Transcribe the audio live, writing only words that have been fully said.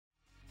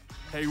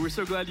Hey, we're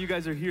so glad you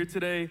guys are here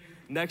today.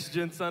 Next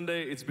Gen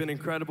Sunday, it's been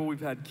incredible.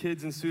 We've had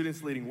kids and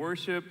students leading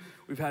worship.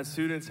 We've had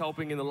students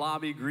helping in the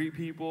lobby, greet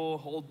people,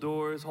 hold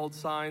doors, hold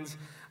signs.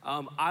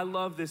 I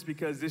love this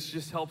because this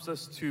just helps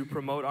us to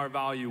promote our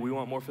value. We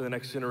want more for the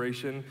next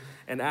generation.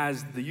 And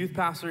as the youth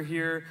pastor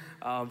here,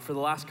 for the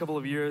last couple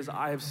of years,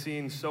 I have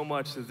seen so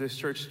much that this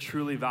church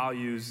truly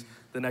values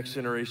the next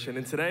generation.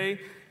 And today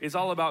is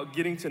all about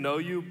getting to know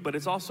you, but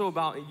it's also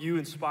about you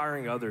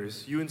inspiring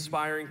others, you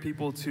inspiring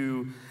people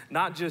to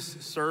not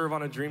just serve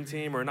on a dream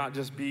team or not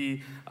just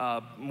be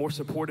more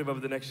supportive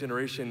of the next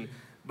generation,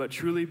 but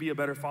truly be a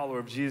better follower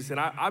of Jesus. And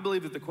I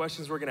believe that the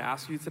questions we're gonna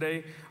ask you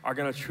today are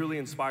gonna truly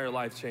inspire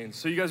life change.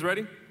 So you guys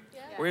ready?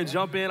 Yeah. We're gonna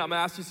jump in. I'm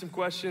gonna ask you some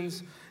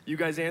questions. You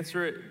guys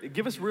answer it.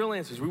 Give us real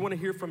answers. We wanna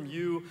hear from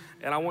you,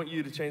 and I want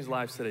you to change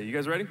lives today. You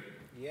guys ready?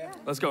 Yeah.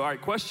 Let's go. All right,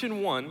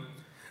 question one.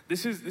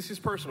 This is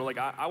personal. Like,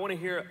 I want to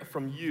hear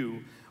from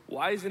you.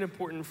 Why is it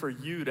important for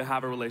you to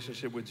have a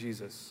relationship with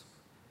Jesus?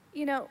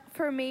 You know,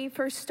 for me,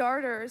 for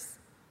starters,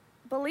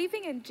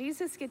 believing in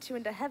Jesus gets you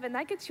into heaven.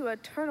 That gets you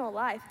eternal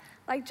life.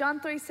 Like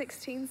John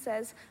 3:16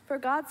 says, "For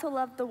God so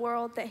loved the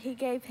world that he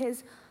gave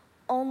his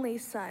only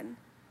son."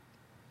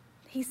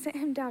 He sent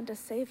him down to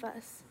save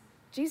us.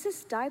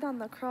 Jesus died on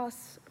the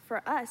cross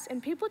for us,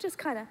 and people just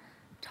kind of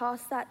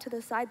toss that to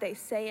the side. They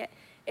say it.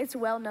 It's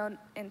well known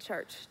in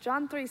church.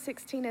 John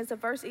 3:16 is a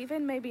verse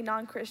even maybe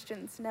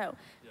non-Christians know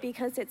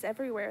because it's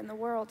everywhere in the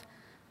world.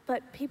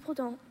 But people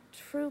don't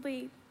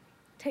truly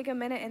take a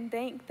minute and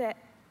think that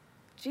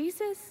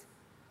Jesus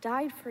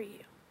died for you.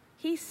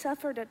 He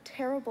suffered a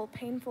terrible,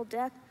 painful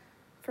death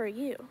for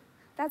you.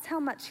 That's how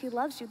much he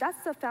loves you.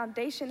 That's the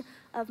foundation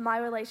of my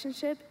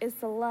relationship, is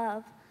the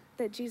love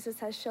that Jesus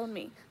has shown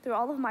me through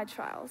all of my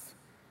trials,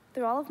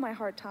 through all of my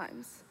hard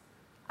times.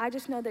 I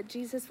just know that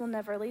Jesus will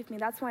never leave me.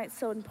 That's why it's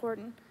so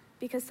important,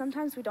 because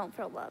sometimes we don't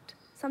feel loved.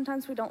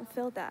 Sometimes we don't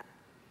feel that.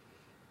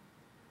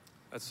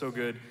 That's so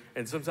good.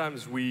 And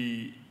sometimes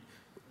we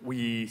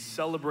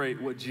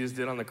celebrate what Jesus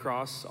did on the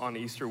cross on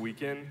Easter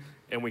weekend,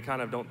 and we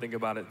kind of don't think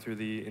about it through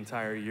the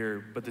entire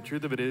year. But the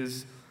truth of it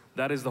is,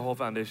 that is the whole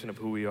foundation of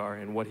who we are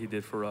and what he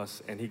did for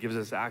us, and he gives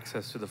us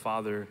access to the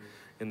Father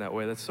in that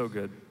way. That's so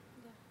good.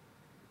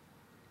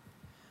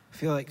 I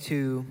feel like,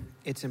 too,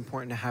 it's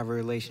important to have a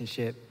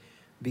relationship,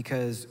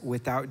 because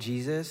without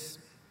Jesus,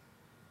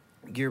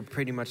 you're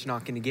pretty much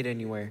not going to get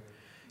anywhere.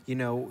 You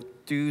know,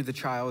 through the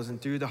trials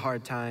and through the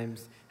hard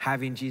times,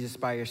 having Jesus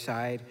by your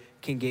side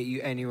can get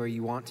you anywhere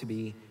you want to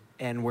be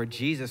and where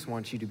Jesus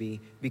wants you to be,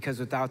 because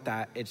without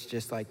that, it's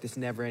just like this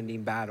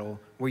never-ending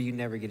battle where you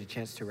never get a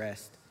chance to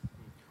rest.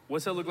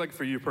 What's that look like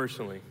for you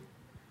personally?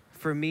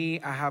 For me,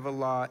 I have a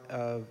lot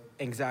of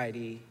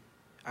anxiety.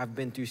 I've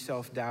been through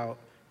self-doubt,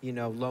 you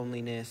know,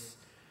 loneliness,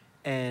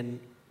 and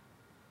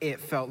it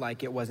felt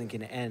like it wasn't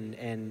going to end,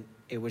 and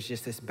it was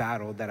just this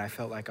battle that I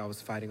felt like I was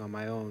fighting on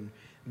my own.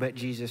 But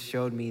Jesus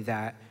showed me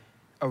that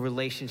a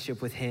relationship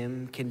with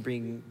him can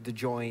bring the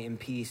joy and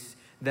peace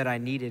that I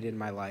needed in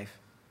my life.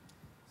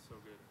 So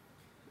good.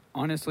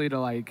 Honestly,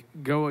 to like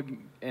go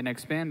and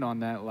expand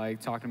on that,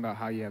 like talking about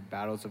how you have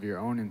battles of your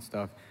own and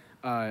stuff,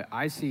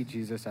 I see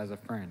Jesus as a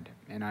friend,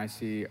 and I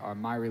see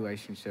my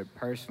relationship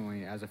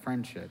personally as a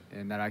friendship,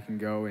 and that I can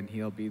go and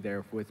he'll be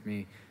there with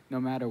me no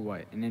matter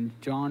what. And in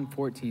John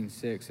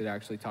 14:6, it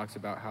actually talks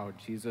about how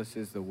Jesus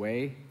is the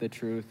way, the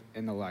truth,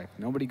 and the life.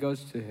 Nobody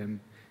goes to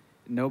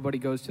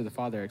the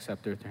Father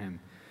except through him.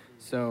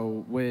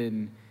 So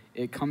when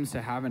it comes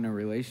to having a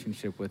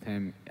relationship with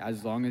him,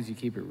 as long as you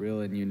keep it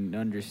real and you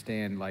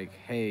understand, like,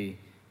 hey,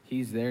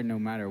 he's there no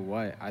matter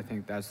what, I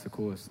think that's the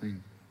coolest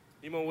thing.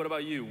 Nemo, what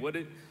about you? What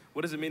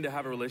does it mean to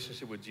have a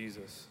relationship with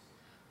Jesus?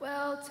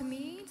 Well, to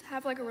me, to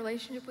have like a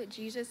relationship with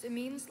Jesus, it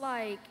means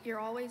like you're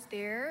always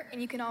there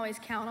and you can always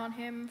count on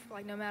him for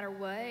like no matter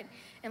what.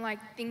 And like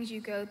things you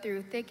go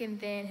through thick and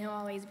thin, he'll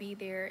always be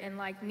there. And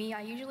like me,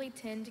 I usually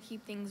tend to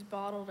keep things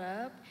bottled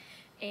up.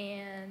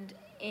 And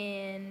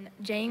in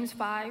James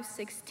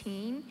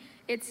 5:16,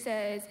 it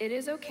says, "It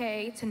is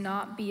okay to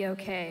not be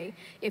okay.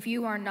 If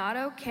you are not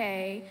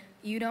okay,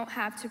 you don't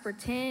have to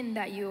pretend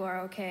that you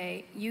are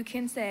okay. You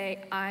can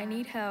say, I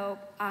need help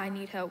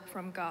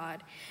from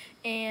God."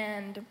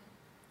 And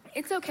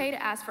it's okay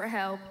to ask for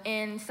help.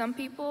 And some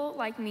people,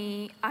 like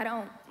me, I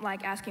don't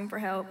like asking for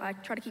help. I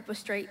try to keep a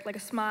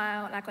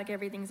smile and act like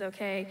everything's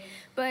okay.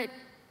 But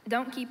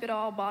don't keep it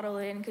all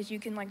bottled in, because you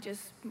can like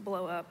just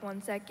blow up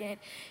 1 second.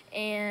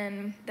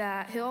 And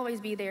that he'll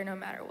always be there no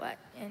matter what.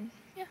 And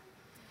yeah.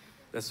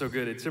 That's so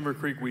good. At Timber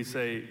Creek, we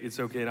say it's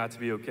okay not to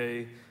be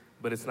okay,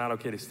 but it's not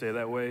okay to stay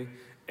that way.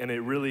 And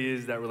it really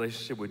is that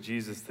relationship with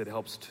Jesus that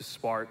helps to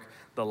spark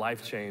the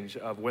life change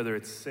of whether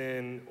it's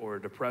sin or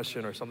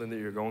depression or something that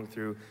you're going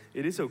through.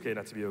 It is okay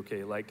not to be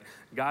okay. Like,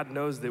 God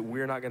knows that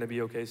we're not going to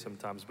be okay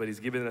sometimes, but he's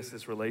given us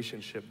this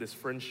relationship, this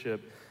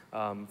friendship,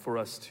 for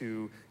us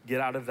to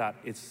get out of that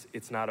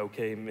it's not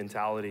okay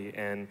mentality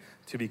and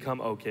to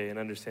become okay and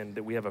understand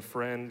that we have a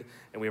friend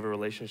and we have a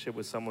relationship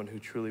with someone who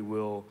truly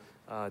will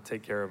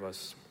take care of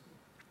us.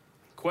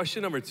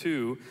 Question number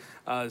 2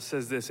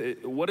 says this: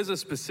 what is a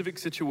specific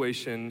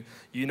situation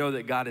you know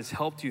that God has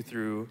helped you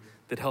through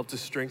that helped to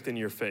strengthen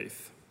your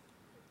faith?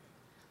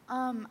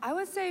 I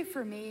would say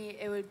for me,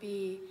 it would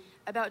be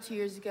about 2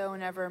 years ago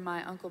whenever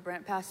my Uncle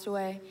Brent passed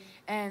away.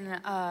 And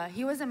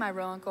he wasn't my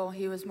real uncle.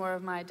 He was more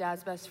of my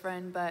dad's best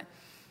friend, but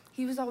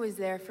he was always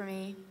there for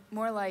me,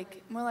 more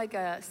like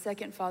a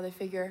second father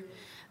figure.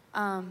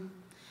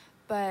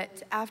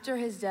 But after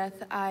his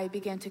death, I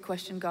began to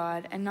question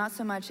God, and not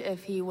so much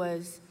if he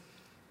was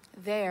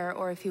there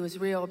or if he was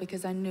real,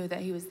 because I knew that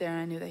he was there and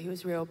I knew that he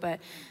was real, but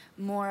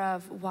more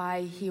of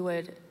why he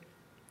would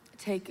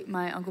take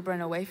my Uncle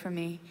Brent away from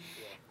me.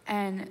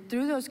 And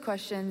through those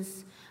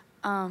questions,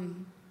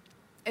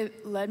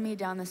 it led me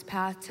down this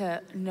path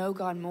to know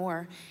God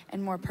more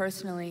and more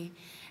personally.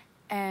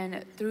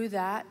 And through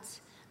that,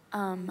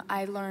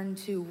 I learned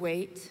to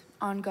wait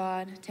on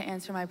God to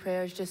answer my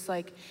prayers, just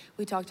like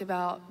we talked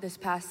about this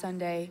past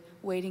Sunday,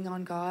 waiting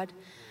on God.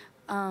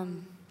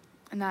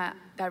 And that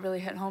really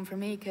hit home for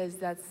me, because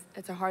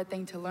it's a hard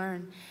thing to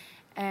learn.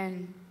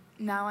 And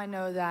now I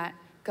know that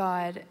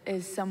God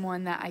is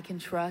someone that I can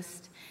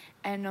trust.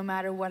 And no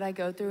matter what I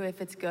go through,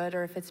 if it's good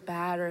or if it's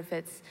bad or if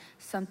it's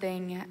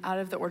something out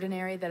of the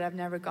ordinary that I've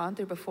never gone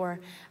through before,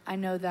 I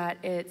know that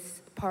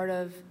it's part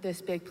of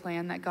this big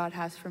plan that God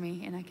has for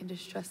me, and I can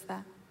just trust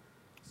that.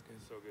 It's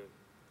so good.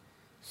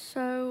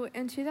 So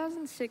in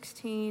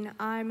 2016,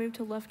 I moved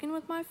to Lufkin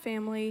with my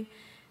family,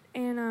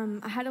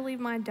 and I had to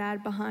leave my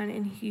dad behind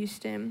in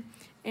Houston.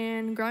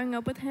 And growing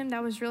up with him,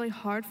 that was really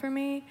hard for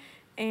me,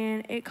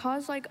 and it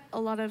caused like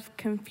a lot of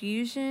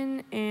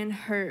confusion and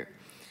hurt.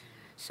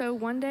 So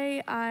one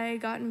day I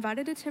got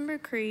invited to Timber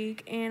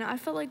Creek, and I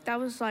felt like that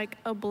was like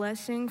a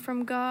blessing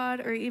from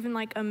God, or even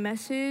like a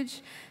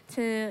message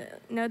to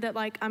know that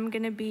like I'm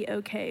gonna be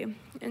okay.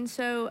 And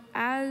so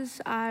as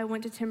I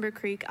went to Timber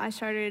Creek, I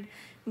started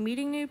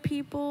meeting new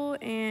people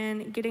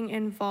and getting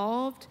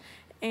involved,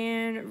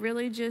 and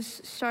really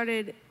just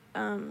started,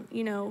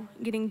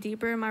 getting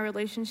deeper in my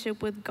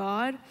relationship with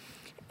God.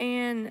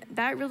 And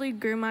that really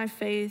grew my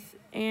faith,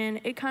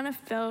 and it kind of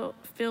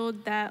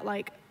filled that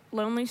like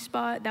lonely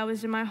spot that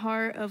was in my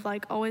heart of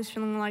like always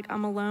feeling like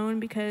I'm alone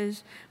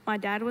because my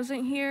dad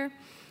wasn't here.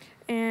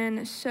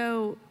 And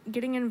so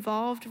getting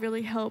involved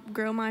really helped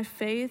grow my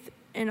faith,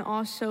 and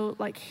also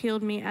like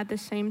healed me at the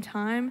same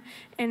time,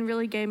 and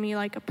really gave me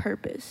like a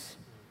purpose.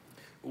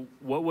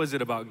 What was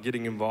it about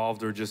getting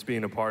involved or just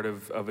being a part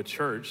of a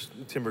church,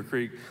 Timber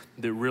Creek,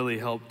 that really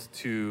helped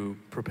to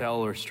propel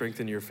or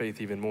strengthen your faith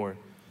even more?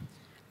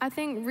 I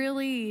think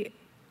really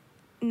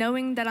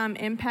knowing that I'm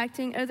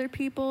impacting other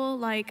people.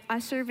 Like, I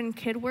serve in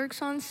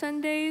KidWorks on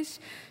Sundays,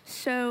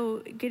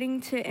 so getting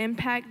to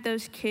impact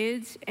those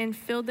kids and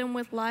fill them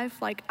with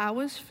life like I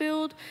was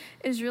filled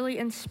is really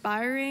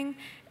inspiring,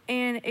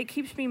 and it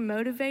keeps me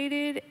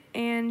motivated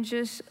and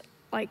just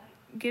like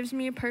gives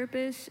me a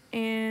purpose,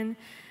 and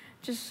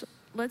just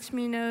lets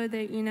me know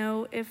that, you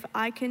know, if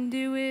I can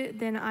do it,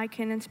 then I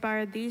can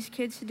inspire these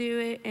kids to do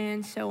it,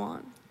 and so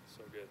on.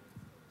 So good.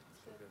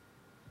 So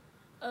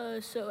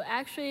good. So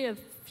actually a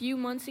few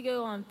months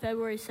ago on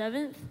February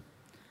 7th,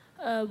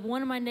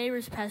 one of my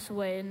neighbors passed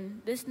away,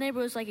 and this neighbor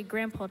was like a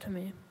grandpa to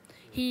me.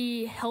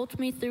 He helped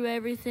me through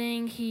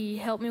everything. He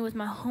helped me with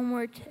my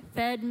homework,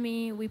 fed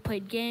me, we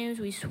played games,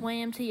 we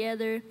swam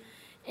together,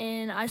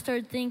 and I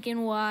started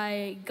thinking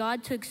why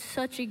God took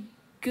such a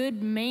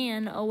good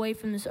man away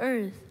from this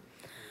earth.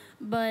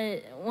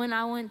 But when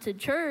I went to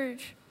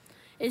church,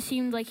 it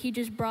seemed like he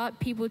just brought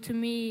people to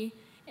me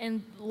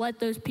and let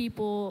those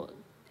people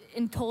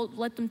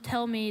let them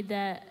tell me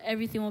that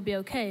everything will be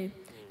okay.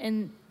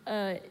 And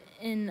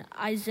in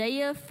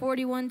Isaiah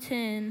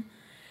 41:10,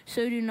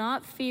 so do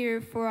not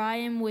fear, for I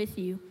am with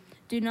you.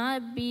 Do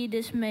not be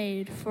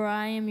dismayed, for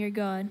I am your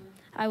God.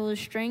 I will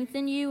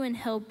strengthen you and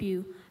help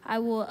you. I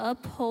will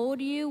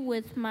uphold you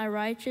with my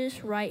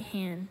righteous right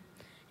hand.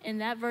 And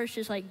that verse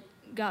just like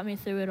got me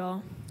through it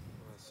all.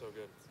 That's so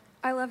good.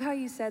 I love how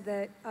you said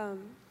that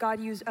God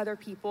used other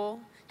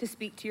people to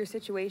speak to your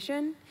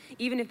situation,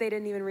 even if they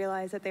didn't even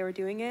realize that they were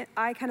doing it.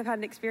 I kind of had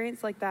an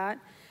experience like that.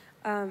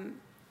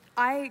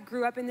 I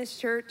grew up in this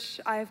church.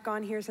 I've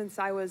gone here since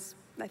I was,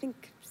 I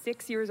think,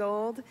 6 years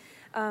old.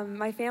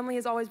 My family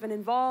has always been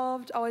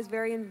involved, always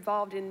very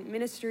involved in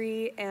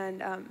ministry,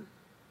 and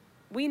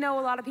we know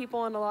a lot of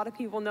people, and a lot of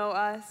people know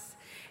us.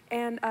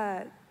 And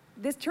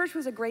this church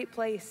was a great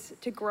place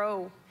to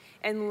grow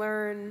and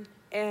learn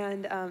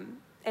and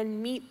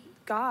meet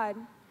God.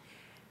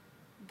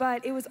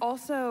 But it was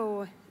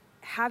also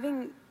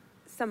having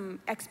some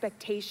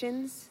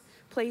expectations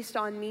placed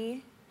on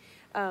me,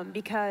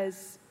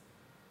 because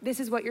this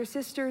is what your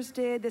sisters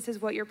did, this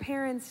is what your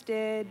parents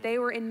did, they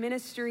were in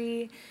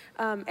ministry,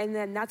 and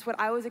then that's what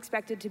I was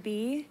expected to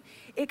be.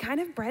 It kind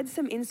of bred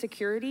some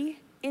insecurity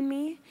in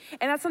me,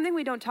 and that's something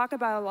we don't talk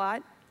about a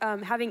lot,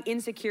 having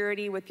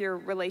insecurity with your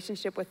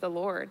relationship with the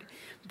Lord.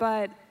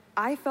 But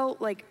I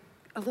felt like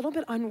a little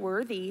bit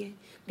unworthy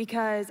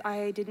because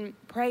I didn't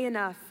pray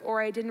enough,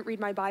 or I didn't read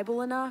my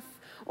Bible enough,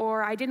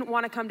 or I didn't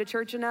want to come to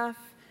church enough.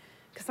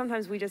 because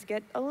sometimes we just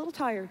get a little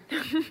tired.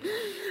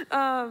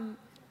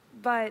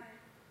 But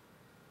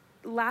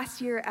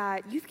last year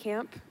at youth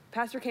camp,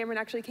 Pastor Cameron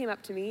actually came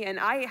up to me, and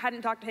I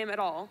hadn't talked to him at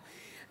all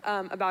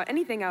about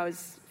anything I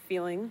was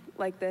feeling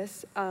like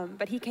this.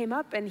 But he came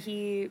up and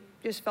he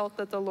just felt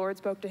that the Lord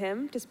spoke to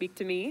him to speak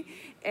to me.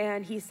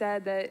 And he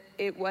said that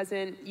it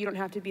wasn't, you don't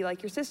have to be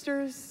like your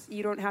sisters.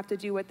 You don't have to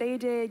do what they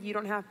did. You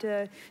don't have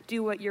to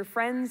do what your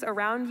friends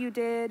around you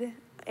did.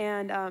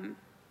 And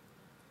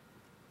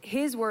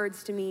his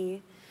words to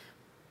me,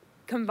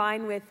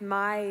 combined with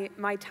my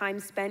time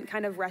spent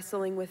kind of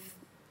wrestling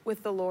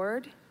with the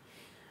Lord,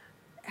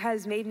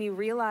 has made me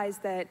realize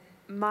that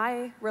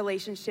my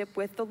relationship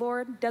with the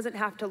Lord doesn't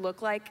have to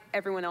look like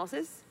everyone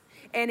else's,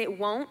 and it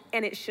won't,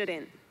 and it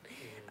shouldn't,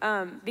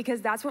 because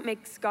that's what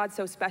makes God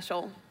so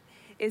special,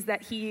 is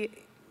that he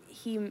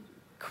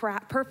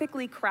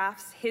perfectly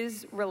crafts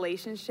his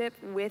relationship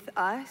with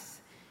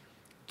us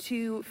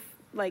to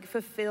like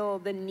fulfill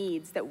the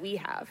needs that we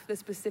have, the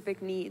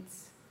specific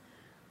needs.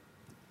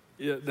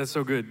 Yeah, that's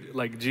so good.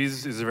 Like,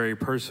 Jesus is a very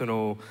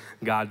personal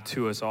God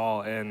to us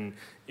all. And,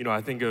 you know, I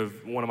think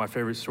of one of my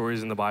favorite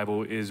stories in the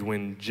Bible is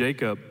when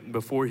Jacob,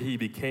 before he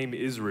became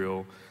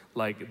Israel,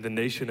 like the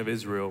nation of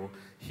Israel,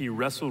 he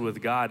wrestled with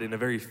God in a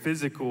very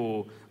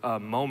physical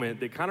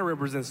moment that kind of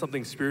represents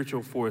something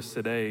spiritual for us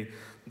today.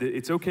 That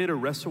it's okay to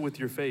wrestle with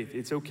your faith.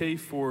 It's okay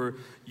for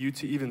you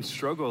to even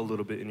struggle a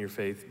little bit in your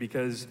faith,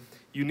 because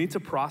you need to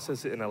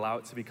process it and allow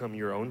it to become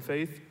your own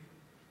faith.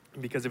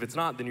 Because if it's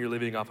not, then you're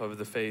living off of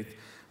the faith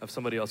of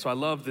somebody else. So I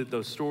love that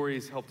those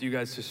stories helped you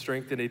guys to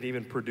strengthen and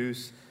even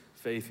produce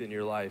faith in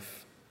your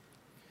life.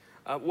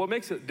 What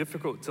makes it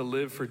difficult to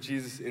live for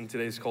Jesus in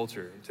today's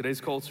culture? Today's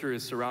culture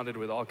is surrounded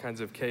with all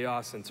kinds of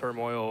chaos and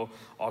turmoil,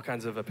 all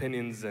kinds of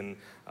opinions and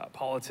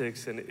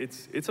politics, and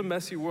it's a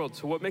messy world.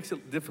 So what makes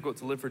it difficult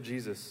to live for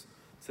Jesus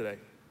today?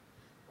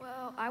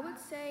 Well, I would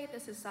say the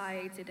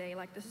society today,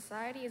 like the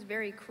society is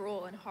very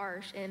cruel and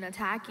harsh and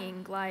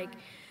attacking. Like,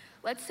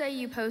 let's say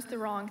you post the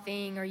wrong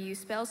thing, or you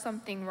spell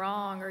something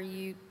wrong, or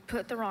you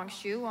put the wrong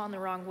shoe on the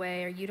wrong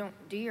way, or you don't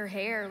do your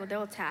hair,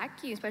 they'll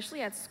attack you,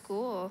 especially at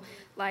school.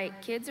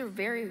 Like, kids are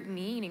very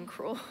mean and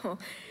cruel.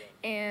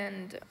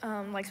 And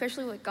like,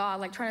 especially with God,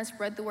 like trying to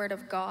spread the word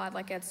of God,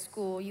 like at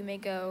school, you may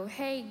go,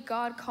 hey,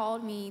 God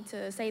called me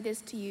to say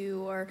this to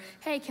you, or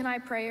hey, can I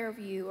pray over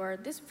you, or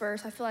this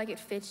verse, I feel like it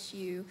fits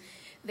you.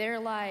 They're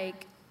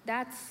like,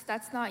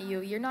 that's not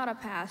you. You're not a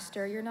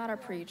pastor. You're not a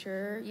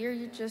preacher.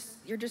 You're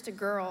just a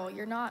girl.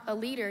 You're not a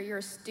leader. You're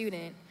a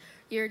student.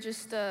 You're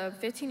just a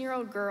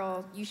 15-year-old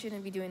girl. You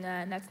shouldn't be doing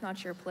that, and that's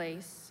not your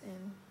place.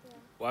 And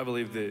well, I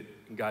believe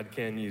that God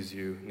can use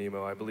you,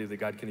 Nemo. I believe that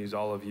God can use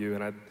all of you,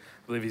 and I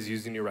believe he's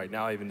using you right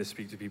now even to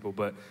speak to people.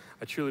 But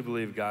I truly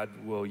believe God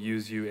will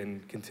use you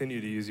and continue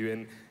to use you.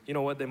 And you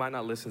know what? They might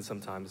not listen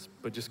sometimes,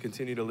 but just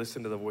continue to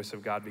listen to the voice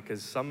of God,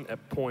 because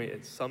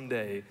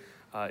someday,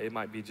 it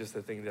might be just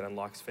the thing that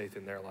unlocks faith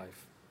in their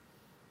life.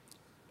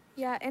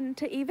 Yeah, and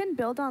to even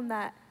build on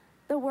that,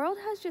 the world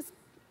has just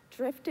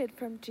drifted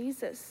from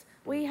Jesus.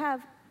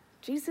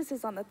 Jesus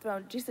is on the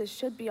throne. Jesus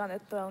should be on the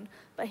throne,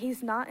 but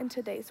he's not in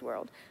today's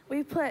world.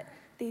 We put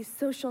these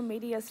social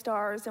media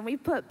stars, and we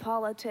put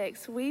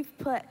politics. We've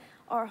put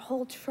our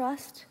whole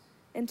trust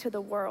into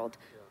the world.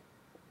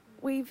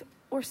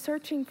 We're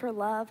searching for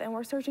love, and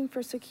we're searching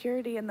for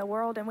security in the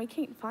world, and we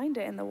can't find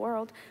it in the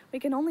world. We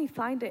can only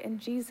find it in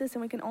Jesus,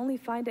 and we can only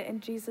find it in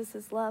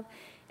Jesus' love.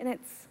 And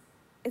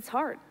it's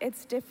hard.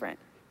 It's different.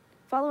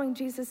 Following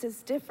Jesus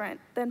is different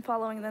than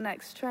following the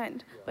next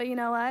trend. But you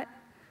know what?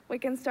 We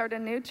can start a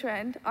new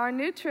trend. Our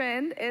new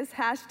trend is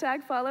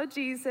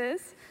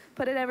 #FollowJesus.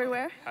 Put it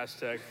everywhere.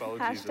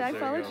 #FollowJesus.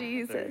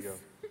 #FollowJesus.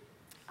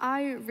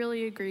 I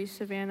really agree,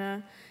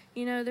 Savannah.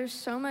 You know, there's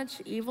so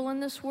much evil in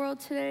this world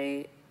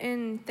today,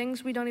 and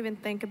things we don't even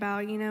think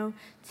about, you know,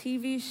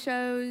 TV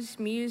shows,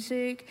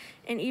 music,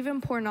 and even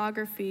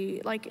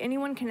pornography. Like,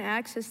 anyone can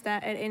access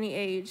that at any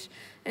age.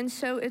 And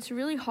so it's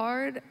really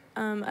hard,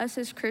 us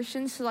as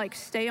Christians, to like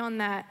stay on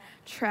that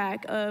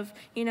track of,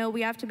 you know,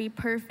 we have to be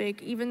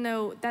perfect, even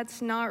though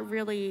that's not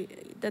really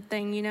the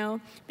thing, you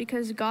know,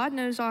 because God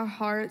knows our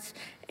hearts,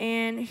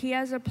 and he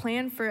has a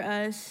plan for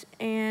us.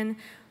 And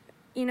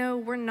you know,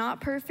 we're not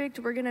perfect.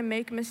 We're going to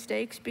make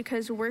mistakes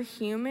because we're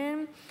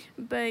human.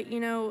 But, you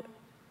know,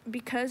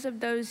 because of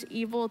those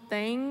evil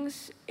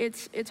things,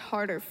 it's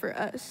harder for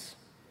us.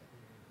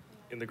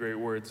 In the great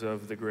words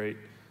of the great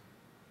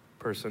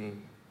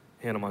person,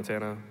 Hannah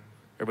Montana,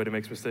 everybody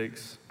makes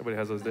mistakes. Everybody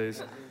has those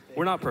days.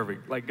 We're not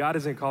perfect. Like, God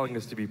isn't calling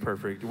us to be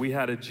perfect. We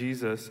had a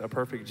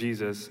perfect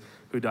Jesus,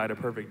 who died a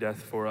perfect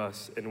death for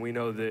us. And we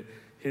know that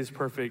his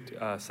perfect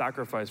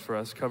sacrifice for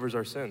us covers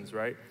our sins,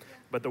 right?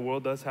 But the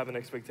world does have an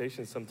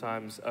expectation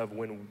sometimes of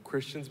when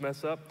Christians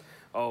mess up,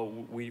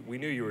 oh, we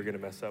knew you were going to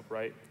mess up,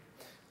 right?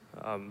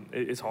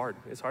 It's hard.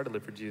 It's hard to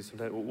live for Jesus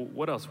sometimes.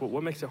 What else?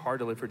 What makes it hard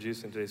to live for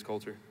Jesus in today's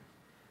culture?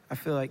 I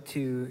feel like,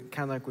 too,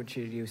 kind of like what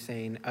you were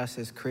saying, us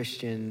as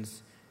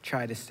Christians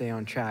try to stay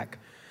on track.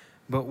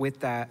 But with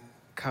that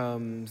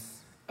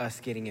comes us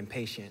getting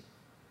impatient.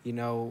 you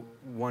know,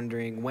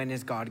 wondering, when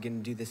is God going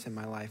to do this in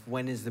my life?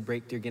 When is the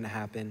breakthrough going to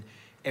happen?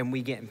 And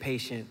we get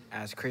impatient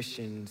as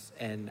Christians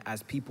and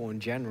as people in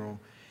general.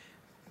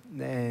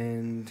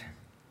 And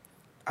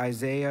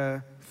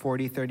Isaiah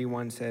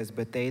 40:31 says,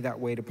 "But they that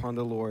wait upon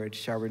the Lord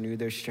shall renew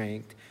their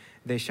strength.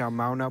 They shall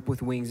mount up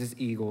with wings as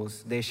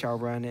eagles. They shall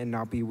run and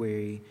not be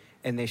weary,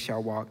 and they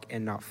shall walk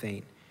and not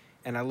faint."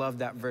 And I love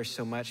that verse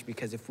so much,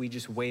 because if we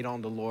just wait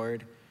on the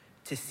Lord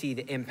to see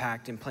the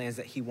impact and plans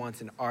that he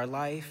wants in our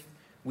life,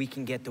 we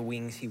can get the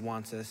wings he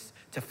wants us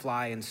to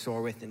fly and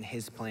soar with in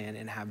his plan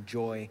and have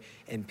joy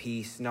and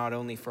peace, not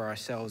only for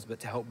ourselves, but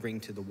to help bring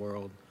to the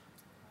world.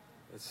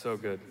 It's so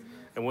good.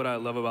 And what I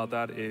love about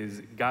that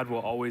is God will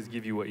always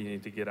give you what you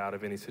need to get out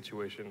of any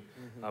situation.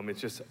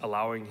 It's just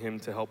allowing him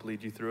to help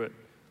lead you through it.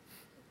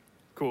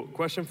 Cool.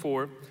 Question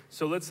 4.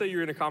 So let's say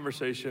you're in a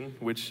conversation,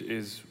 which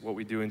is what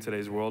we do in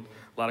today's world.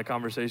 A lot of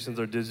conversations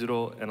are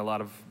digital, and a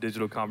lot of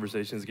digital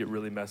conversations get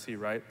really messy,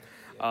 right?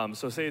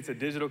 So say it's a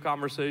digital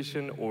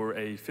conversation or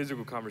a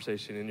physical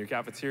conversation in your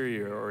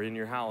cafeteria or in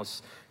your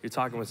house. You're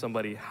talking with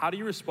somebody. How do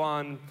you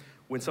respond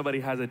when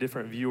somebody has a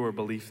different view or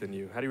belief than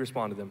you? How do you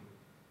respond to them?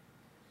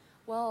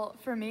 Well,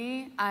 for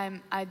me,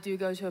 I do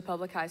go to a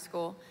public high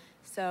school,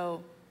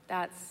 so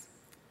that's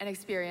an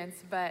experience,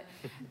 but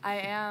I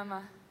am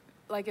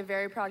like a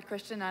very proud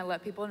Christian. I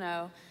let people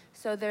know.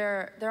 So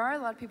there are a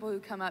lot of people who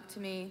come up to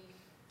me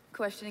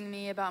questioning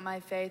me about my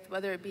faith,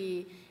 whether it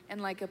be in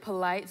like a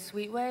polite,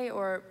 sweet way,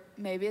 or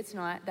maybe it's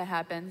not. That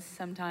happens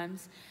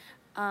sometimes.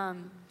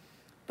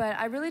 But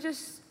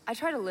I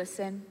try to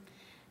listen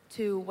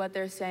to what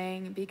they're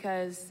saying,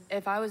 because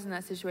if I was in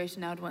that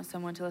situation, I would want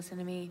someone to listen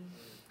to me.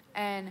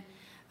 And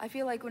I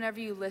feel like whenever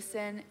you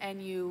listen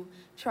and you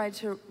try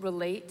to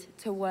relate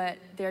to what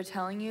they're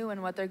telling you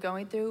and what they're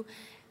going through,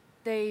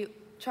 they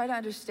try to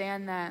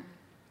understand that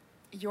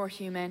you're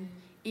human,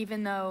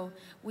 even though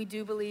we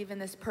do believe in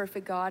this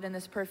perfect God and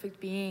this perfect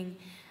being,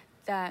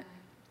 that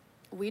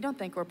we don't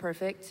think we're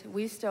perfect.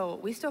 We still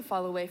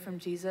fall away from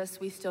Jesus.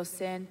 We still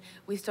sin.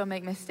 We still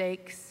make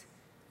mistakes,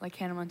 like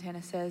Hannah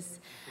Montana says.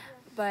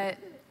 But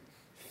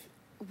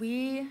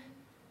we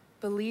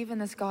believe in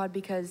this God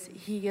because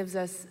he gives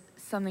us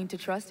something to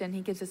trust in.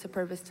 He gives us a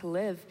purpose to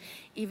live,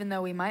 even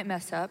though we might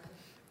mess up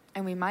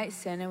and we might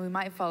sin and we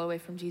might fall away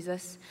from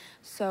Jesus.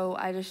 So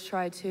I just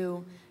try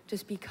to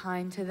just be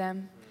kind to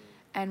them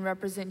and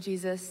represent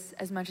Jesus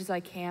as much as I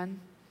can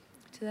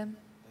to them.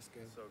 That's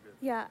good. So good.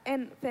 Yeah,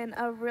 and then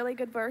a really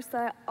good verse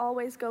that I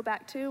always go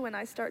back to when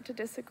I start to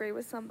disagree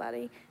with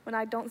somebody, when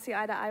I don't see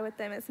eye to eye with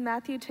them, is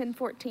Matthew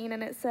 10:14,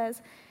 and it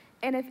says,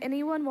 "And if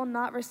anyone will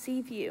not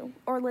receive you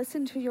or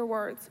listen to your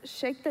words,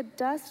 shake the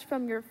dust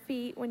from your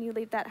feet when you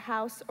leave that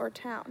house or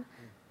town."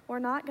 We're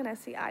not going to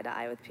see eye to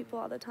eye with people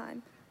all the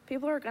time.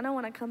 People are going to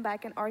want to come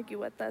back and argue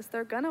with us.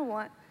 They're going to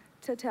want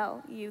to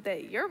tell you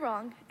that you're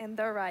wrong and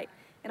they're right.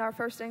 And our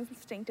first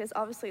instinct is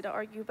obviously to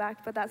argue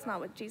back, but that's not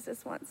what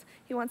Jesus wants.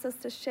 He wants us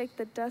to shake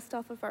the dust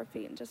off of our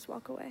feet and just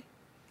walk away.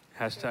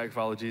 Hashtag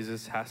follow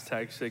Jesus.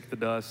 Hashtag shake the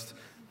dust.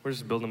 We're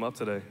just building them up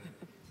today.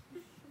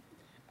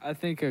 I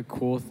think a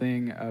cool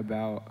thing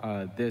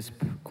about this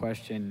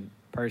question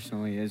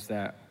personally is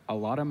that a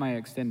lot of my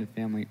extended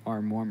family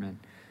are Mormon.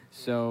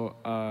 So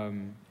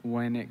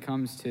when it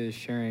comes to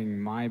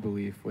sharing my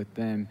belief with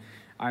them,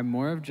 I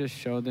more of just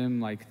show them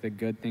like the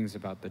good things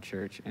about the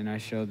church, and I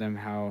show them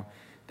how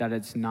that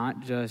it's not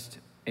just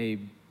a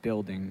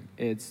building,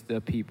 it's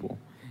the people.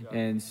 Yeah.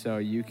 And so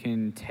you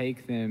can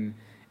take them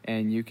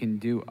and you can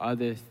do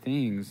other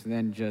things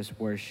than just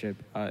worship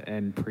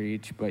and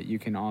preach, but you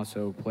can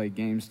also play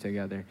games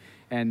together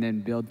and then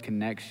build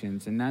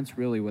connections. And that's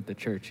really what the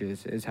church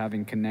is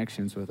having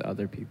connections with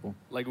other people.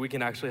 Like we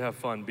can actually have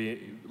fun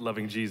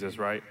loving Jesus,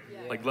 right?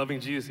 Yeah. Like loving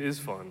Jesus is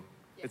fun.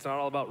 Yeah. It's not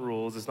all about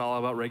rules. It's not all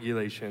about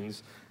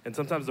regulations. And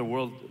sometimes the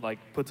world like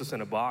puts us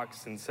in a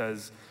box and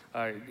says,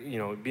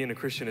 being a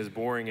Christian is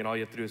boring and all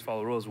you have to do is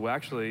follow rules. Well,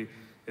 actually,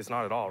 it's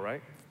not at all,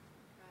 right?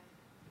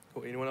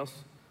 Cool. Anyone else?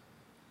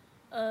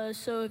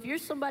 So if you're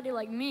somebody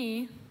like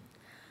me,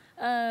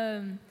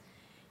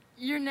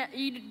 you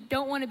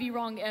don't want to be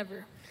wrong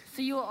ever.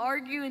 So you'll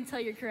argue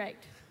until you're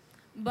correct.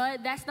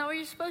 But that's not what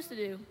you're supposed to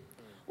do.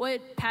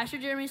 What Pastor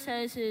Jeremy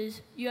says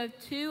is you have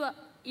 2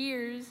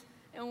 ears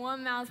and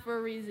 1 mouth for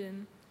a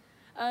reason.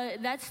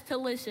 That's to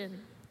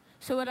listen.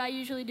 So what I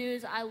usually do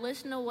is I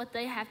listen to what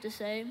they have to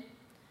say.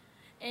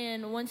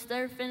 And once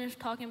they're finished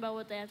talking about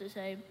what they have to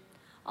say,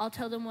 I'll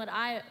tell them what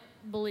I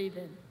believe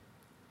in.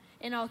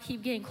 And I'll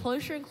keep getting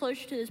closer and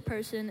closer to this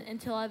person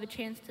until I have a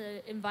chance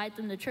to invite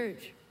them to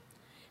church.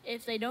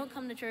 If they don't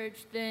come to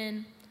church,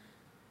 then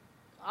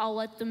I'll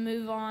let them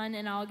move on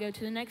and I'll go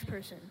to the next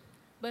person.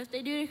 But if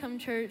they do come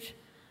to church,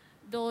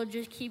 they'll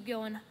just keep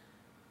going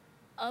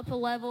up a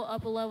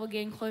level,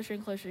 getting closer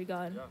and closer to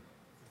God. Yeah,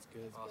 that's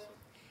good. Awesome.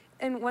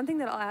 And one thing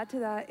that I'll add to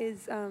that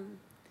is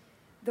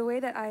the way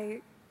that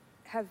I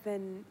have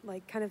been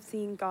like kind of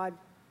seeing God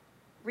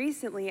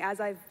recently, as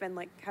I've been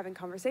like having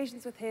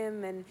conversations with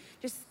him and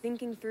just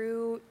thinking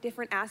through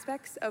different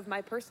aspects of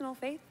my personal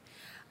faith,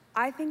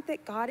 I think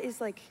that God is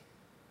like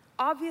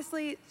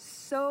obviously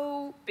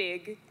so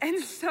big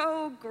and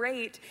so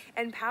great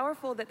and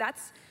powerful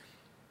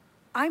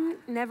I'm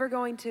never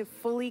going to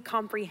fully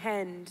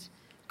comprehend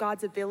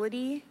God's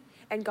ability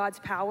and God's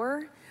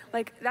power.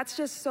 Like, that's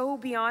just so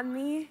beyond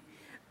me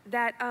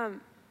that,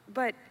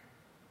 but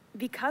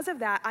because of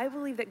that, I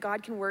believe that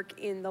God can work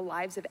in the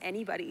lives of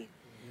anybody.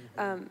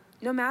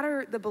 No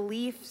matter the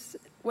beliefs,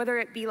 whether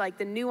it be like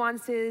the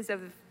nuances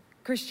of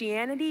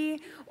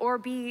Christianity or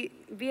be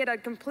it a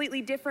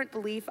completely different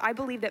belief, I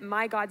believe that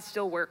my God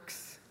still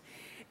works.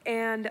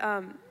 And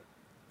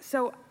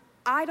so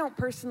I don't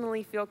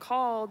personally feel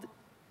called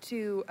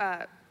to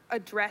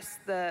address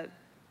the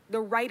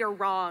right or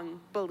wrong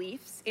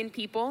beliefs in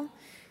people,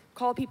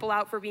 call people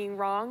out for being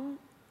wrong.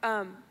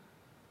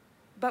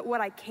 But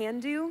what I can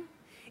do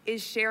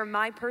is share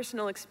my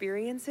personal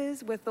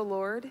experiences with the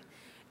Lord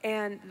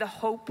and the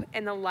hope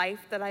and the life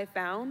that I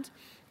found.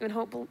 And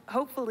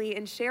hopefully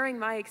in sharing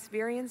my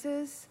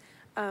experiences,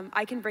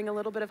 I can bring a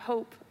little bit of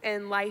hope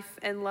and life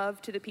and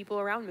love to the people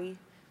around me.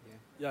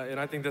 Yeah, and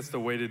I think that's the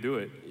way to do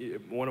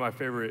it. One of my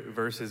favorite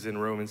verses in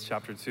Romans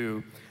chapter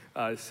 2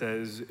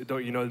 says,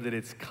 don't you know that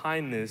it's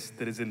kindness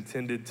that is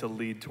intended to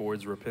lead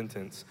towards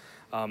repentance?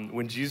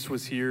 When Jesus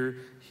was here,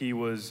 he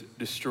was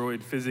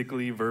destroyed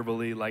physically,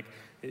 verbally, like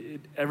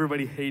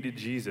everybody hated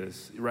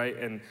Jesus, right?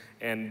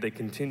 And they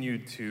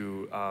continued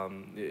to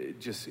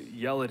just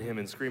yell at him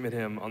and scream at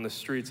him on the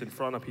streets in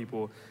front of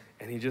people,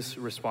 and he just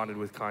responded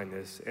with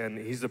kindness. And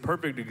he's the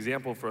perfect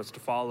example for us to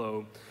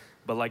follow.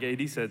 But like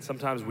AD said,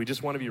 sometimes we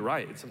just want to be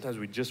right. Sometimes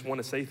we just want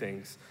to say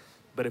things.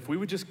 But if we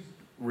would just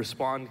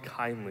respond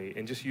kindly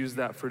and just use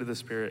that fruit of the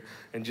Spirit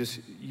and just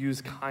use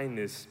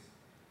kindness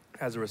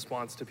as a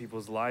response to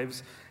people's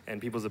lives and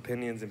people's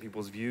opinions and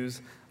people's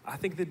views, I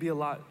think there'd be a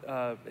lot,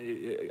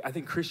 I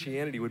think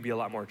Christianity would be a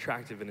lot more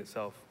attractive in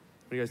itself.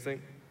 What do you guys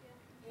think?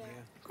 Yeah.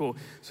 Cool.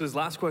 So this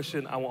last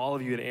question, I want all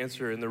of you to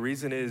answer, and the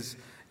reason is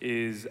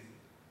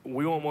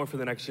we want more for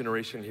the next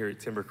generation here at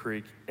Timber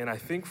Creek. And I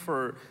think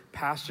for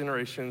past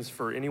generations,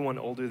 for anyone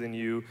older than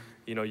you,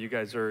 you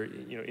guys are,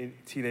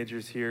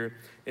 teenagers here,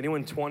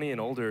 anyone 20 and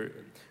older,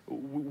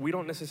 we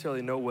don't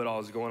necessarily know what all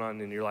is going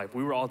on in your life.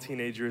 We were all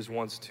teenagers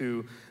once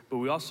too, but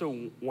we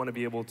also want to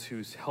be able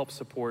to help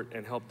support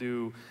and help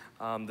do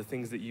the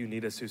things that you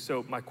need us to.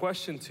 So my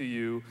question to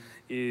you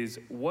is,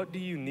 what do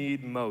you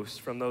need most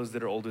from those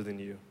that are older than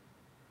you?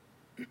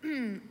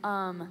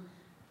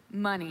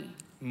 Money.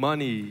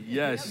 Money,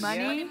 yes.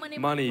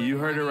 Money? You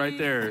heard it right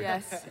there.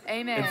 Yes,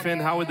 amen. And Finn,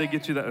 how would they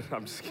get you that?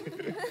 I'm just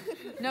kidding.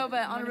 No,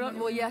 but on a real,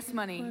 well, yes,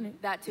 money,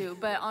 that too.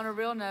 But on a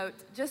real note,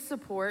 just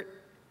support.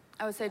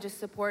 I would say just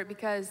support,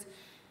 because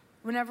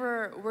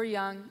whenever we're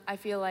young, I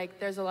feel like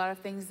there's a lot of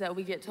things that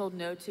we get told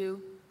no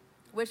to,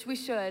 which we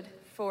should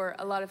for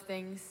a lot of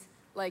things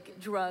like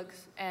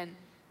drugs and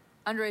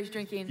underage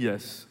drinking.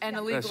 Yes. And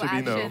illegal that should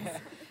actions.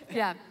 Be no.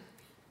 Yeah.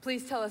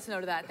 Please tell us no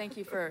to that. Thank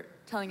you for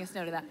telling us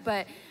no to that.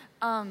 But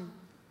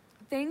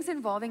things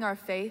involving our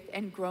faith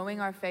and growing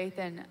our faith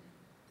and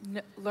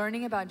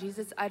learning about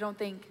Jesus, I don't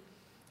think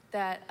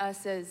that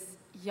us as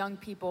young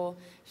people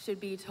should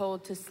be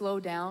told to slow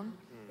down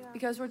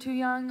because we're too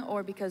young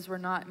or because we're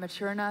not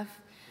mature enough.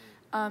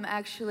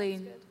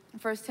 Actually,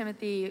 1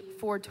 Timothy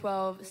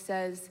 4:12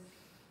 says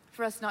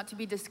for us not to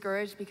be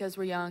discouraged because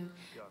we're young,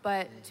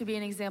 but to be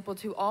an example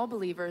to all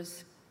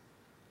believers.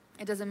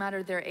 It doesn't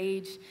matter their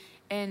age,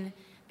 and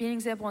be an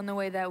example in the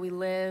way that we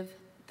live,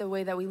 the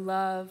way that we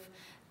love,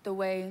 the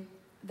way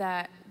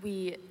that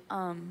we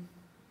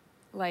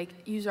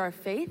use our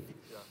faith.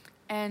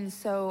 And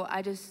so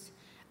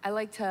I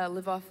like to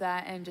live off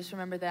that and just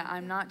remember that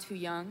I'm not too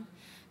young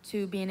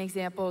to be an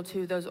example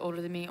to those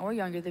older than me or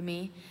younger than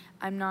me.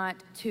 I'm not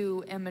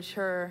too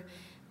immature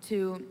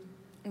to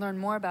learn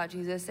more about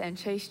Jesus and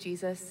chase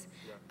Jesus.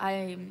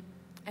 And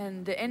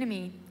the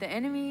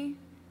enemy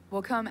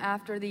will come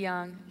after the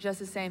young just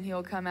the same. He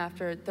will come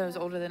after those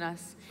older than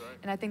us.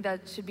 And I think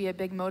that should be a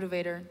big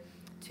motivator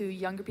to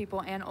younger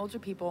people and older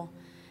people,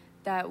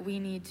 that we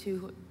need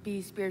to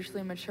be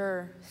spiritually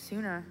mature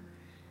sooner.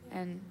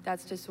 And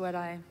that's just what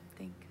I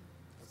think.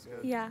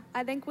 Yeah,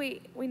 I think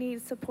we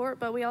need support,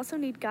 but we also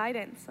need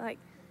guidance. Like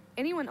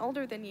anyone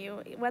older than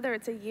you, whether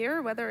it's a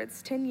year, whether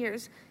it's 10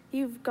 years,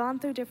 you've gone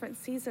through different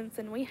seasons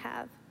than we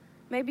have.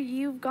 Maybe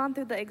you've gone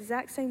through the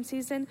exact same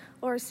season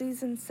or a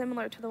season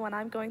similar to the one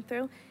I'm going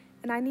through.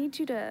 And I need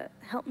you to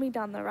help me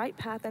down the right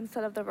path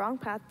instead of the wrong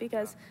path,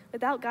 because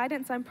without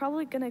guidance, I'm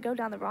probably going to go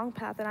down the wrong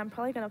path and I'm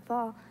probably going to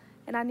fall.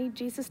 And I need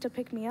Jesus to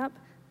pick me up,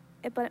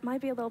 but it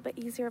might be a little bit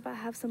easier if I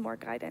have some more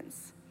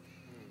guidance.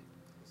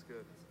 That's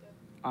good.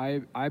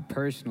 I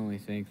personally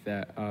think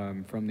that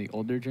from the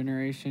older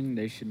generation,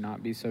 they should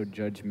not be so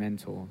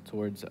judgmental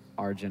towards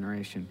our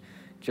generation,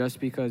 just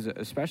because,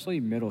 especially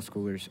middle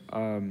schoolers,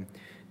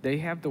 they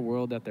have the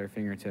world at their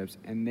fingertips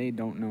and they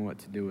don't know what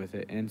to do with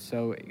it. And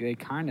so they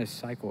kind of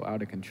cycle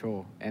out of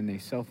control and they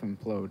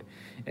self-implode.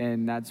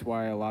 And that's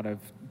why a lot of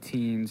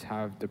teens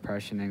have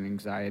depression and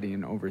anxiety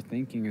and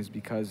overthinking, is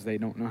because they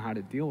don't know how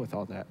to deal with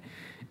all that.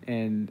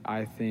 And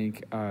I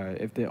think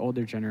if the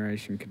older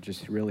generation could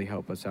just really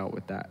help us out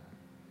with that.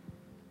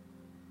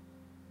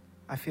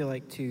 I feel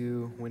like,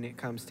 too, when it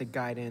comes to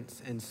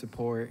guidance and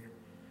support,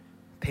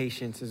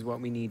 patience is what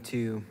we need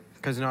too.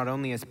 Because not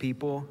only as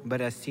people, but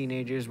as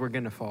teenagers, we're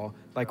going to fall.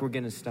 Like, we're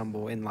going to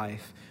stumble in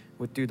life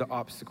through the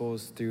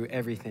obstacles, through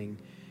everything.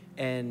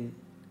 And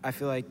I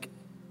feel like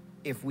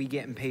if we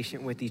get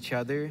impatient with each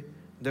other,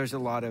 there's a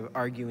lot of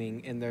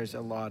arguing and there's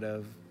a lot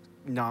of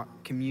not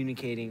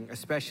communicating,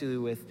 especially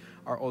with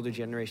our older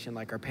generation,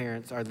 like our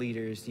parents, our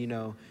leaders, you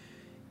know.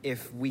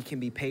 If we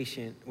can be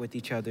patient with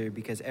each other,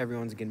 because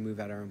everyone's going to move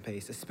at our own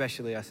pace,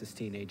 especially us as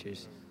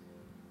teenagers.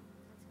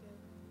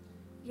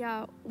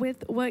 Yeah,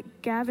 with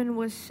what Gavin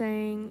was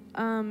saying,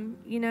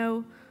 you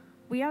know,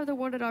 we have the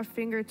world at our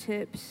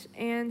fingertips,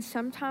 and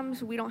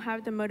sometimes we don't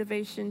have the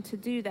motivation to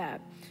do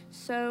that.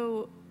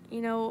 So,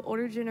 you know,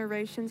 older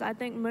generations, I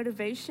think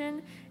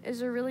motivation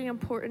is a really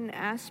important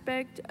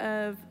aspect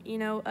of, you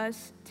know,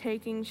 us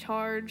taking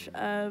charge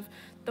of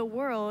the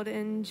world.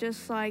 And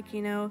just like,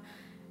 you know,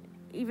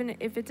 even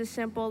if it's a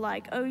simple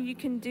like, oh, you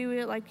can do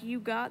it, like you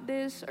got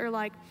this, or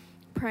like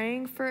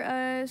praying for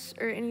us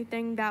or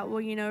anything that will,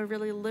 you know,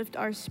 really lift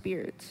our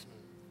spirits.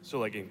 So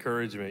like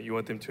encouragement, you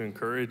want them to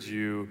encourage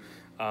you,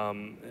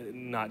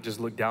 not just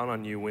look down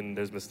on you when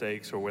there's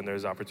mistakes or when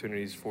there's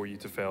opportunities for you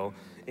to fail.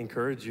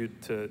 Encourage you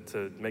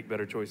to make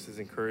better choices,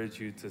 encourage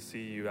you to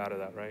see you out of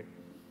that, right?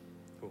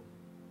 Cool.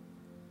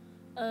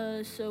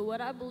 So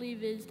what I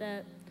believe is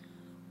that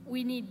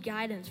we need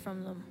guidance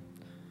from them.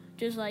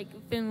 Just like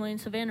Finley and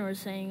Savannah were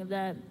saying,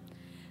 that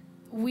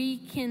we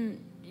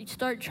can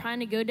start trying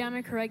to go down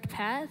a correct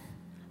path,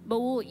 but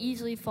we'll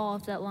easily fall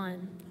off that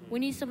line. We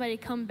need somebody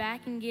to come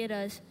back and get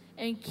us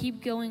and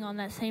keep going on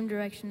that same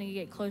direction to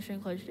get closer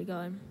and closer to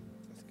God.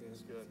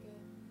 That's good.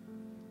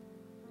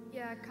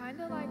 Yeah,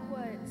 kind of like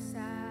what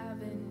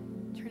Sav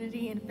and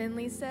Trinity and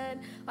Finley said.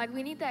 Like,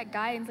 we need that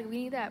guidance. Like,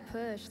 we need that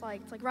push.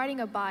 Like, it's like riding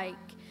a bike.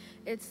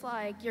 It's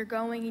like you're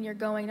going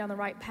down the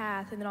right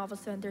path, and then all of a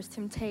sudden there's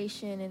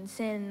temptation and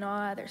sin and all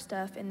other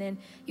stuff. And then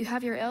you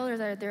have your elders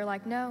that are there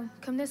like, no,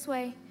 come this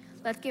way.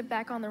 Let's get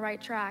back on the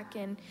right track.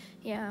 And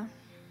yeah.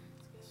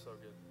 So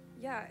good.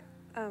 Yeah,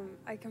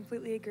 I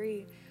completely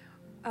agree.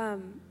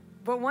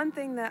 But one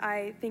thing that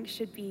I think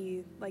should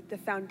be like the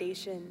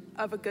foundation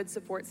of a good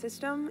support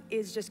system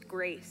is just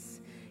grace,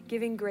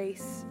 giving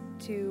grace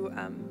to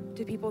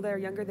people that are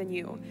younger than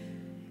you.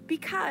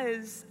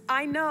 Because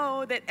I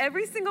know that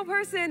every single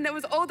person that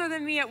was older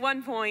than me at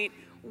one point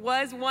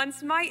was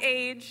once my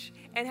age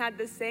and had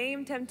the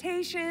same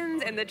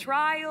temptations and the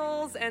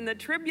trials and the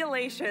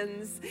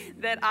tribulations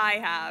that I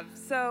have.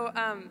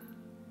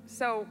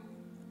 So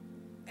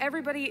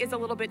everybody is a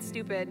little bit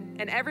stupid,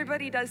 and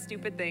everybody does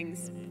stupid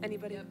things.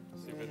 Anybody? Yep.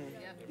 Stupid.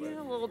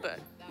 Yeah, a little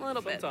bit.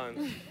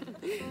 Sometimes.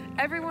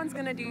 Everyone's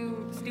gonna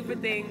do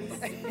stupid things.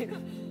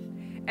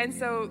 And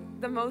so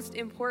the most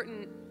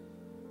important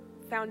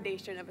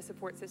foundation of a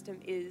support system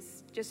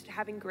is just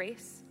having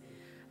grace.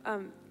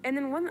 And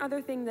then one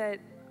other thing that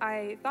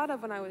I thought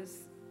of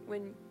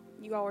when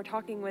you all were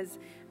talking was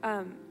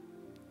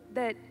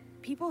that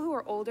people who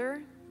are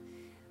older,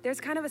 there's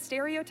kind of a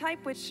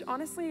stereotype, which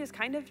honestly is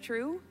kind of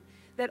true,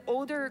 that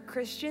older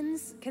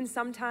Christians can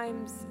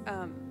sometimes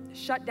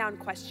shut down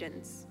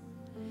questions.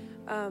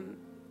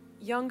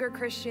 Younger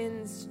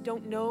Christians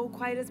don't know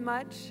quite as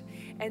much,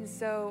 and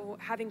so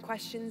having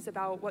questions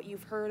about what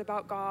you've heard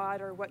about God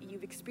or what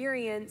you've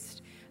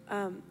experienced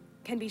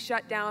can be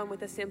shut down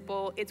with a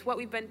simple, it's what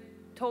we've been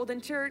told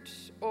in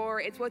church, or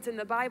it's what's in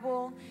the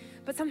Bible.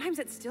 But sometimes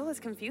it still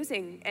is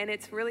confusing, and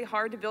it's really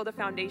hard to build a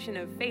foundation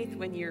of faith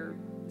when you're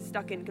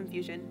stuck in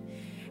confusion.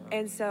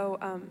 And so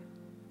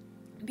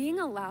being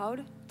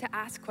allowed to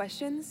ask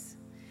questions,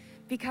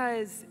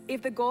 because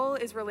if the goal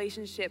is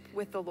relationship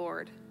with the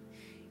Lord,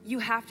 you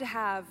have to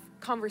have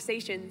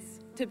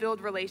conversations to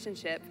build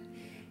relationship,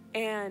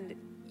 and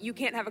you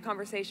can't have a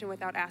conversation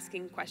without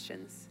asking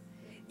questions.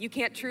 You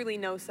can't truly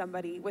know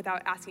somebody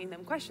without asking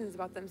them questions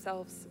about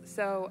themselves.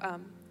 So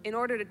in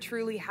order to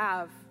truly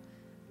have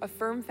a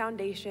firm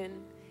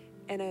foundation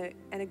and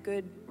a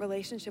good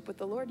relationship with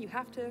the Lord, you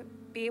have to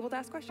be able to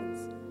ask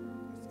questions.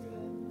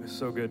 It's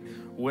so good.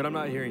 What I'm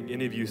not hearing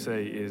any of you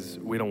say is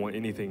we don't want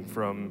anything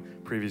from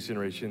previous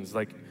generations.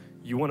 Like,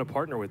 you want to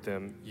partner with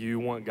them. You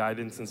want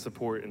guidance and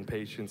support and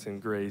patience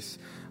and grace.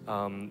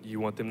 You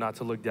want them not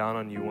to look down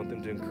on you. You want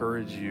them to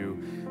encourage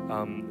you.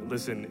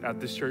 Listen, at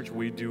this church,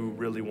 we do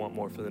really want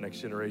more for the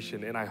next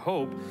generation. And I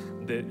hope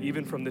that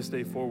even from this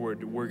day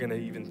forward, we're going to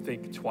even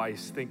think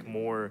twice, think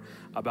more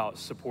about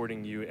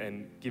supporting you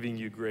and giving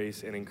you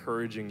grace and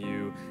encouraging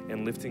you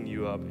and lifting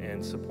you up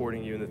and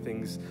supporting you in the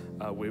things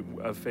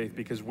of faith.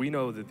 Because we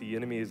know that the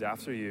enemy is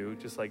after you,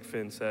 just like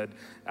Finn said,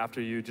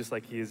 after you, just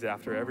like he is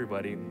after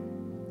everybody.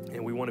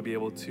 And we want to be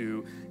able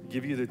to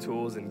give you the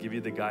tools and give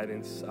you the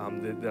guidance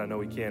that I know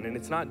we can. And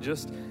it's not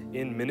just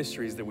in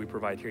ministries that we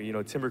provide here. You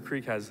know, Timber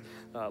Creek has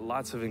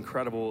lots of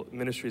incredible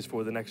ministries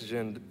for the next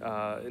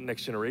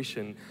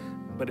generation,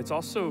 but it's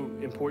also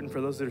important for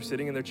those that are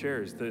sitting in their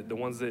chairs, the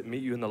ones that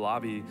meet you in the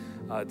lobby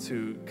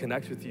to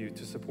connect with you,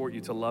 to support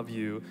you, to love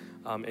you,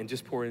 and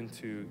just pour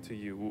into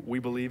you. We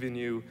believe in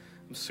you.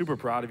 super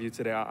proud of you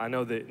today. I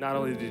know that not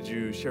only did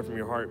you share from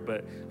your heart,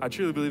 but I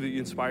truly believe that you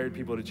inspired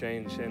people to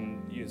change,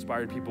 and you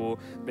inspired people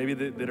maybe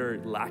that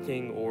are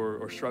lacking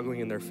or struggling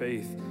in their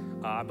faith.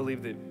 I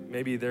believe that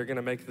maybe they're going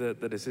to make the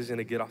decision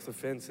to get off the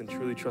fence and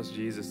truly trust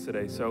Jesus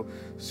today. So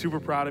super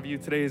proud of you.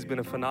 Today has been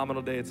a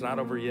phenomenal day. It's not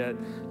over yet.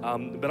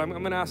 But I'm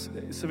going to ask,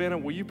 Savannah,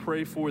 will you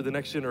pray for the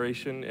next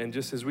generation? And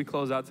just as we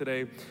close out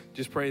today,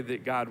 just pray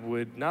that God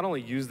would not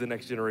only use the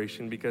next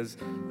generation, because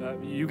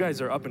you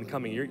guys are up and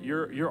coming.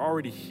 You're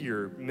already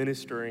here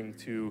ministering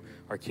to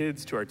our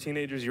kids, to our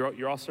teenagers.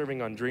 You're all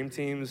serving on dream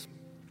teams.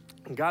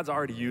 God's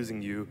already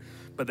using you,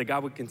 but that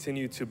God would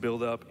continue to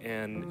build up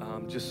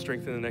and just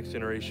strengthen the next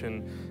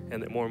generation,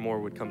 and that more and more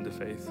would come to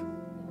faith.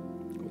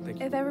 Cool, thank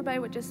you. If everybody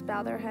would just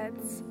bow their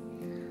heads.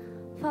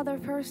 Father,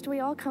 first, we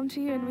all come to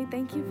you and we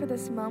thank you for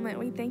this moment.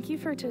 We thank you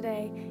for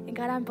today. And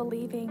God, I'm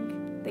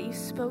believing that you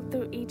spoke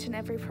through each and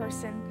every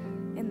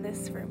person in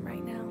this room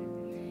right now.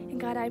 And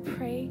God, I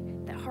pray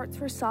that hearts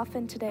were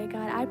softened today,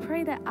 God. I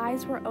pray that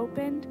eyes were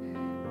opened,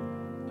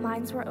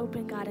 minds were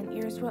open, God, and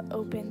ears were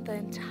open the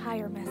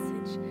entire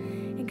message.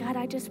 And God,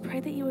 I just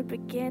pray that you would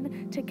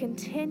begin to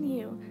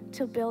continue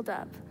to build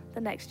up the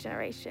next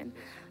generation.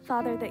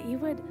 Father, that you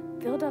would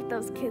build up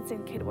those kids in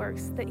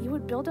KidWorks, that you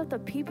would build up the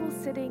people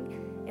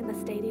sitting in the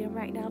stadium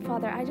right now.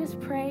 Father, I just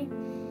pray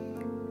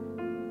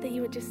that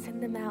you would just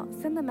send them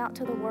out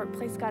to the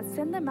workplace, God,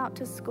 send them out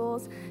to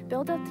schools,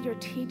 build up your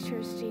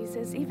teachers,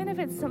 Jesus. Even if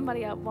it's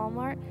somebody at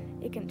Walmart,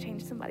 it can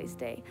change somebody's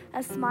day.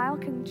 A smile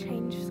can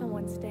change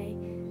someone's day.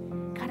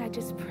 God, I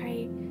just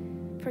pray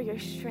for your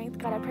strength.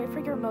 God, I pray for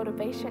your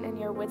motivation and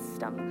your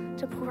wisdom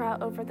to pour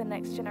out over the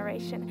next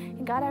generation.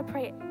 And God, I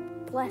pray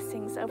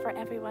blessings over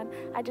everyone.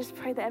 I just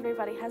pray that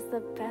everybody has the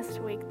best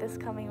week this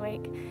coming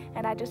week.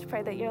 And I just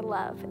pray that your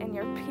love and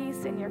your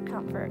peace and your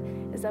comfort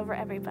is over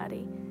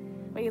everybody.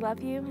 We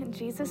love you in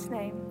Jesus'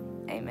 name.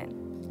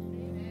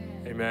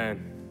 Amen.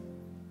 Amen.